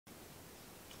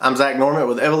I'm Zach Norman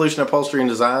with Evolution Upholstery and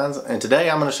Designs, and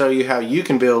today I'm going to show you how you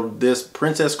can build this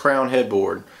princess crown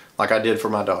headboard like I did for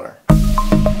my daughter.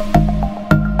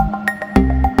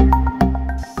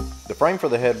 The frame for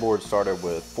the headboard started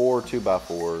with 4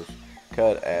 2x4s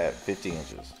cut at 50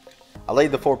 inches. I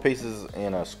laid the 4 pieces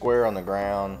in a square on the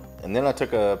ground, and then I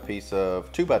took a piece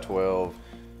of 2x12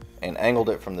 and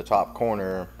angled it from the top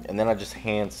corner, and then I just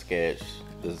hand sketched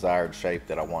the desired shape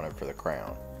that I wanted for the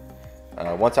crown.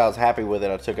 Once I was happy with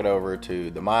it, I took it over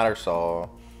to the miter saw,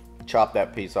 chopped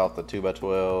that piece off the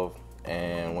 2x12,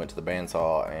 and went to the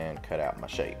bandsaw and cut out my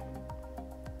shape.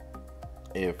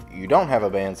 If you don't have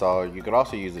a bandsaw, you could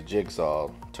also use a jigsaw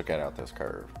to cut out this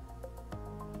curve.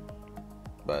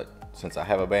 But since I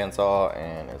have a bandsaw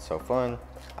and it's so fun,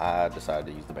 I decided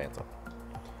to use the bandsaw.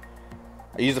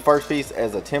 I used the first piece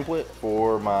as a template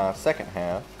for my second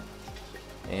half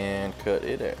and cut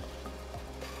it out.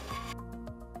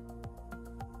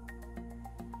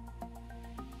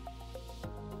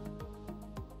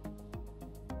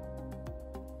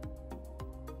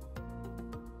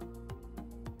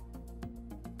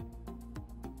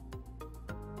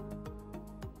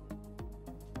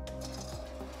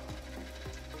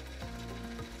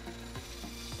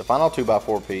 The final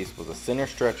 2x4 piece was a center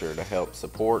stretcher to help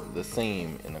support the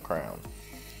seam in the crown.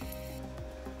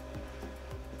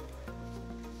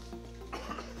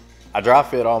 I dry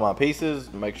fit all my pieces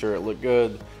to make sure it looked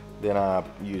good, then I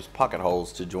used pocket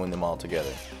holes to join them all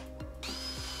together.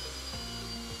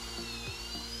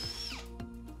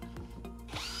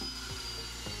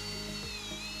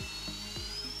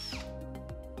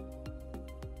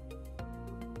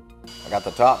 I got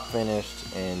the top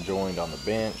finished and joined on the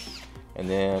bench, and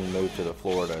then moved to the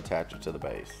floor to attach it to the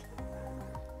base.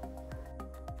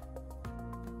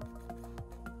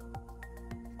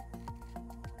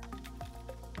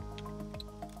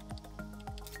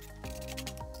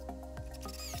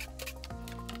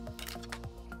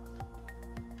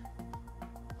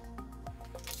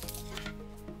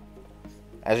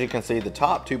 As you can see, the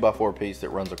top 2x4 piece that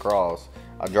runs across,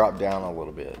 I dropped down a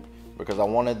little bit because I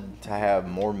wanted to have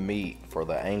more meat for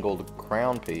the angled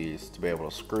crown piece to be able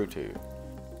to screw to.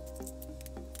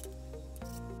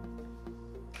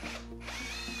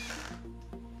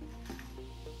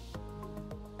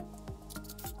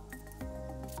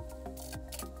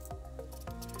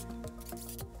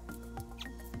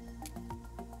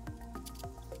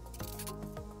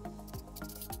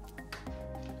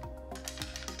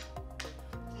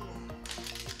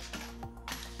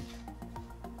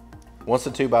 Once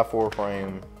the 2x4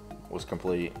 frame was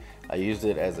complete, I used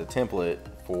it as a template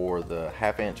for the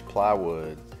 1/2 inch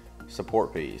plywood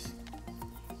support piece.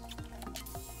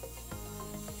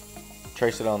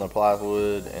 Traced it on the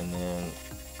plywood, and then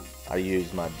I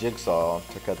used my jigsaw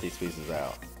to cut these pieces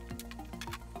out.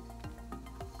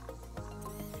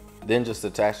 Then just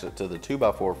attached it to the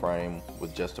 2x4 frame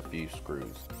with just a few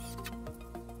screws.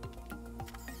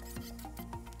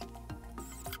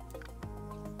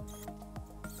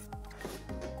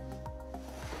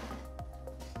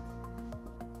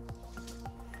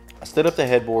 I stood up the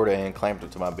headboard and clamped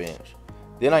it to my bench.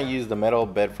 Then I used the metal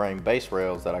bed frame base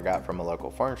rails that I got from a local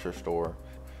furniture store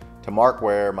to mark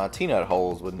where my T-nut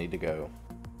holes would need to go.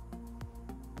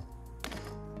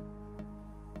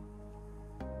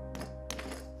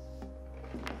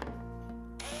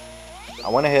 I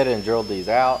went ahead and drilled these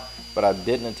out, but I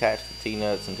didn't attach the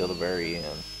T-nuts until the very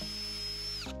end.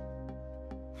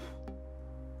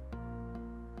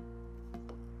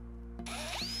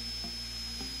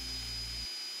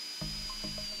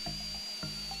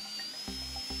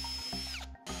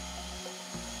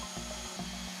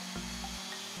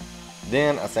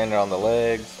 Then I sanded on the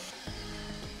legs,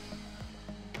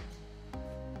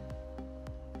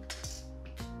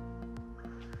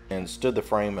 and stood the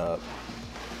frame up.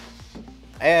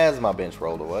 As my bench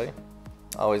rolled away,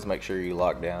 always make sure you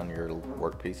lock down your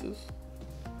work pieces.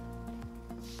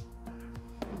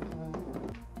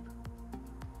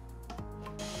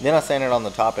 Then I sanded on the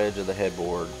top edge of the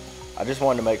headboard. I just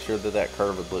wanted to make sure that that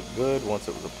curve would look good once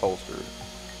it was upholstered.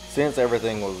 Since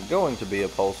everything was going to be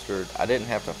upholstered, I didn't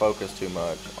have to focus too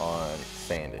much on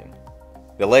sanding.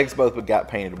 The legs both got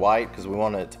painted white because we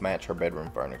wanted it to match her bedroom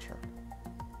furniture.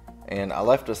 And I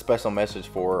left a special message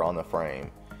for her on the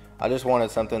frame. I just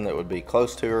wanted something that would be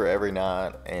close to her every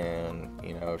night, and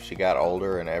you know, if she got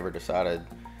older and ever decided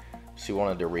she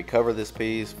wanted to recover this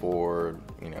piece for,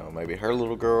 you know, maybe her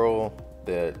little girl,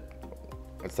 that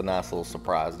it's a nice little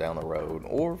surprise down the road,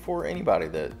 or for anybody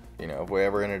that, you know, if we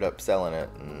ever ended up selling it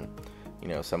and, you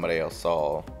know, somebody else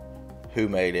saw who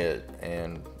made it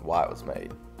and why it was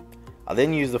made. I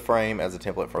then used the frame as a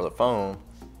template for the phone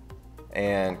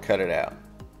and cut it out.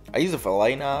 I use a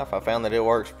fillet knife. I found that it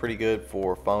works pretty good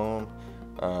for foam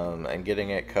and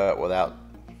getting it cut without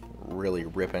really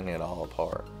ripping it all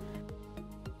apart.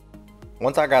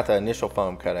 Once I got the initial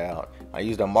foam cut out, I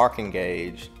used a marking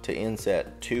gauge to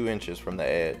inset 2 inches from the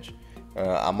edge.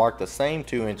 I marked the same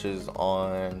 2 inches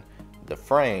on the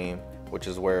frame, which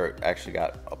is where it actually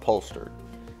got upholstered.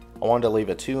 I wanted to leave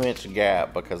a 2-inch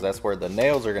gap because that's where the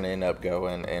nails are going to end up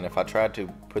going, and if I tried to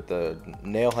put the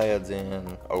nail heads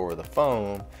in over the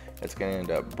foam, it's going to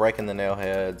end up breaking the nail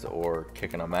heads or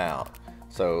kicking them out.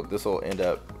 So this will end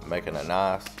up making a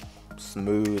nice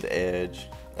smooth edge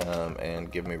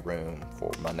and give me room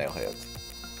for my nail heads.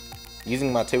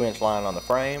 Using my 2-inch line on the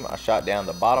frame, I shot down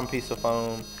the bottom piece of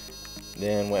foam,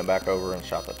 then went back over and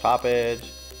shot the top edge,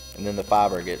 and then the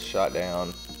fiber gets shot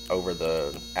down over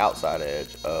the outside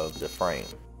edge of the frame.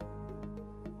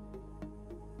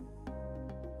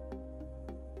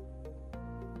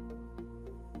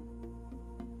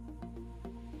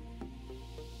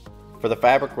 For the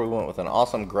fabric, we went with an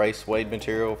awesome gray suede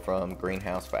material from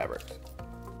Greenhouse Fabrics.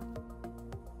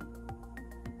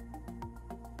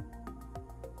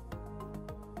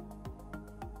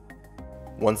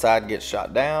 One side gets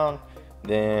shot down,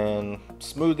 then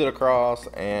smooth it across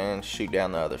and shoot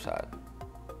down the other side.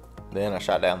 Then I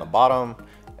shot down the bottom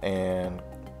and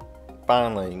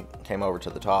finally came over to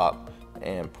the top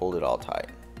and pulled it all tight.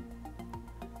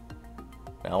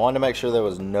 Now I wanted to make sure there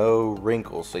was no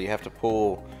wrinkles, so you have to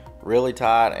pull really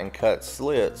tight and cut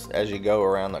slits as you go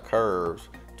around the curves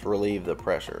to relieve the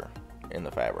pressure in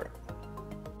the fabric.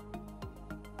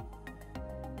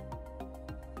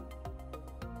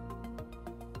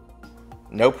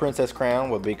 No princess crown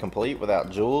would be complete without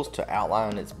jewels to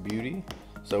outline its beauty,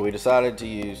 so we decided to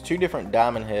use 2 different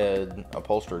diamond head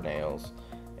upholstery nails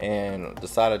and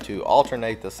decided to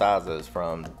alternate the sizes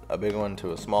from a big one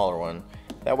to a smaller one.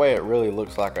 That way it really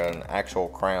looks like an actual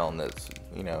crown that's,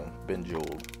 you know, been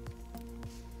jeweled.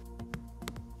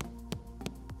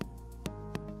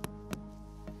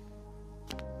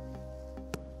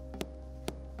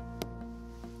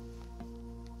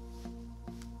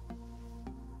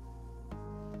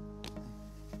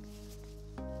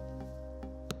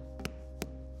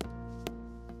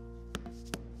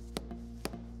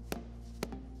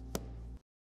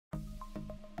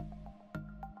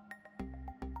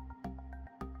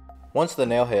 Once the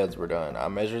nail heads were done, I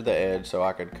measured the edge so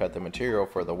I could cut the material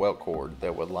for the welt cord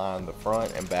that would line the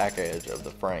front and back edge of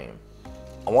the frame.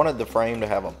 I wanted the frame to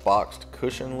have a boxed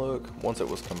cushion look once it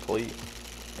was complete,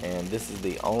 and this is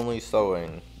the only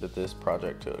sewing that this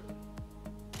project took,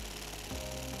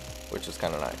 which is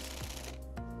kind of nice.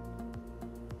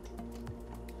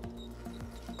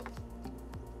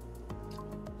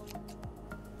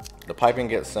 The piping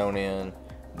gets sewn in,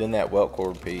 then that welt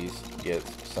cord piece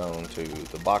gets sewn to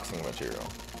the boxing material.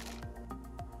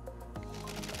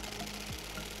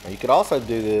 Now you could also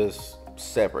do this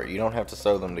separate. You don't have to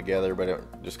sew them together, but it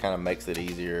just kind of makes it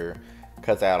easier,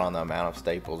 cuts out on the amount of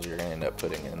staples you're going to end up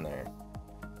putting in there.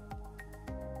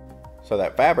 So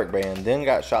that fabric band then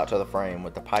got shot to the frame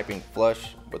with the piping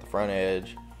flush with the front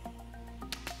edge.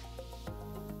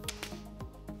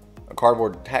 A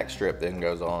cardboard tack strip then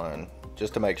goes on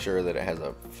just to make sure that it has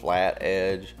a flat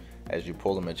edge as you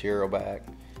pull the material back.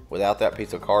 Without that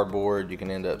piece of cardboard, you can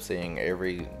end up seeing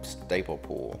every staple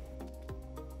pull.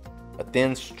 A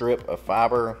thin strip of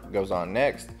fiber goes on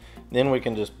next. Then we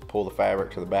can just pull the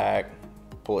fabric to the back,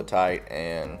 pull it tight,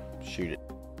 and shoot it.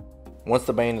 Once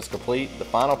the band is complete, the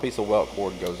final piece of welt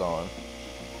cord goes on.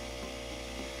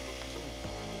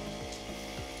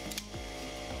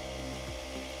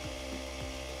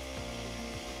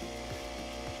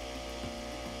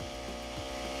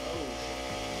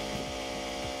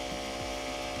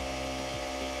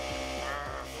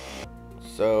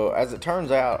 So as it turns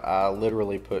out, I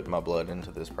literally put my blood into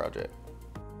this project.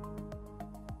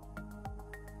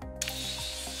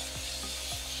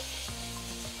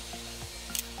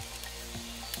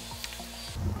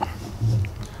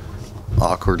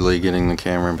 Awkwardly getting the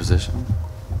camera in position.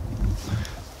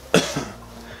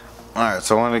 Alright,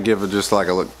 so I want to give just like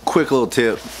a quick little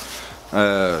tip.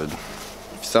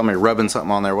 If you saw me rubbing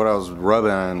something on there, what I was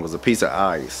rubbing was a piece of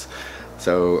ice.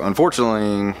 So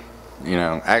unfortunately, you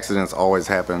know, accidents always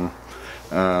happen,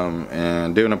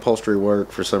 and doing upholstery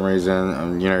work for some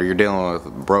reason, you know, you're dealing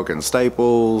with broken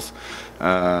staples.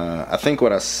 I think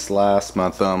what I sliced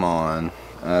my thumb on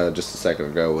just a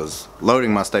second ago was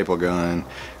loading my staple gun.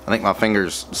 I think my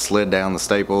fingers slid down the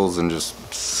staples and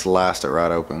just sliced it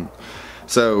right open.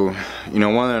 So, you know,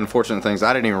 one of the unfortunate things,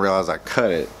 I didn't even realize I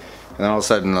cut it, and then all of a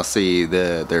sudden I see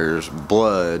that there's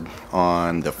blood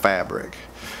on the fabric.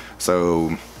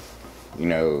 So you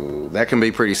know, that can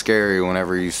be pretty scary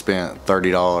whenever you spent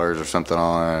 $30 or something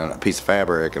on a piece of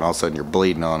fabric and all of a sudden you're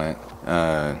bleeding on it.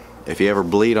 If you ever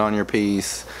bleed on your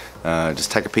piece,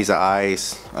 just take a piece of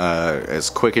ice as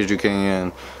quick as you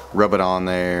can, rub it on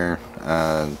there,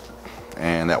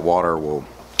 and that water will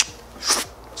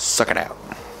suck it out.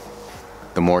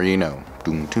 The more you know.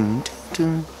 Dun, dun, dun,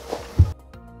 dun.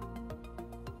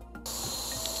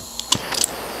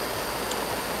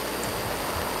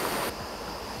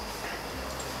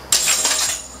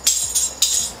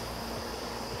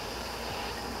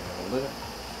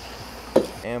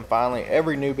 And finally,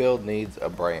 every new build needs a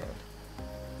brand.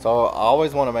 So I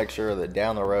always want to make sure that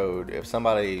down the road, if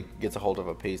somebody gets a hold of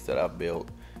a piece that I've built,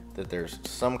 that there's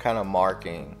some kind of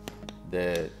marking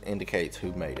that indicates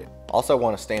who made it. Also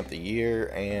want to stamp the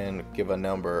year and give a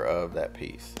number of that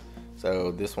piece.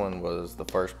 So this one was the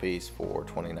first piece for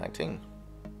 2019.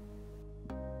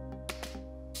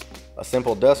 A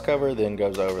simple dust cover then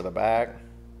goes over the back.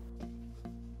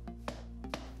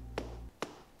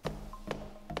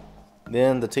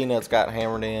 Then the T-nuts got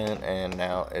hammered in and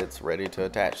now it's ready to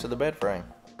attach to the bed frame.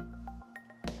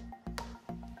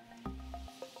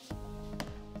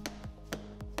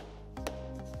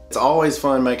 It's always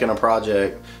fun making a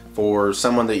project for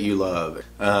someone that you love.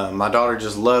 My daughter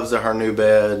just loves her new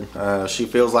bed. She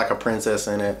feels like a princess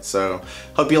in it. So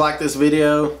hope you like this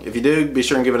video. If you do, be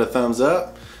sure and give it a thumbs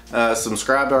up.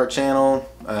 Subscribe to our channel.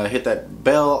 Hit that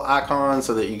bell icon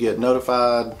so that you get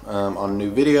notified on new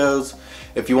videos.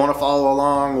 If you want to follow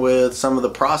along with some of the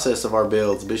process of our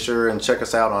builds, be sure and check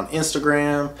us out on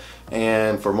Instagram.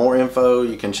 And for more info,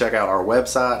 you can check out our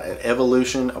website at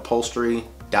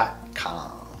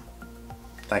evolutionupholstery.com.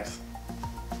 Thanks.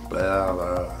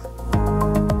 Bye.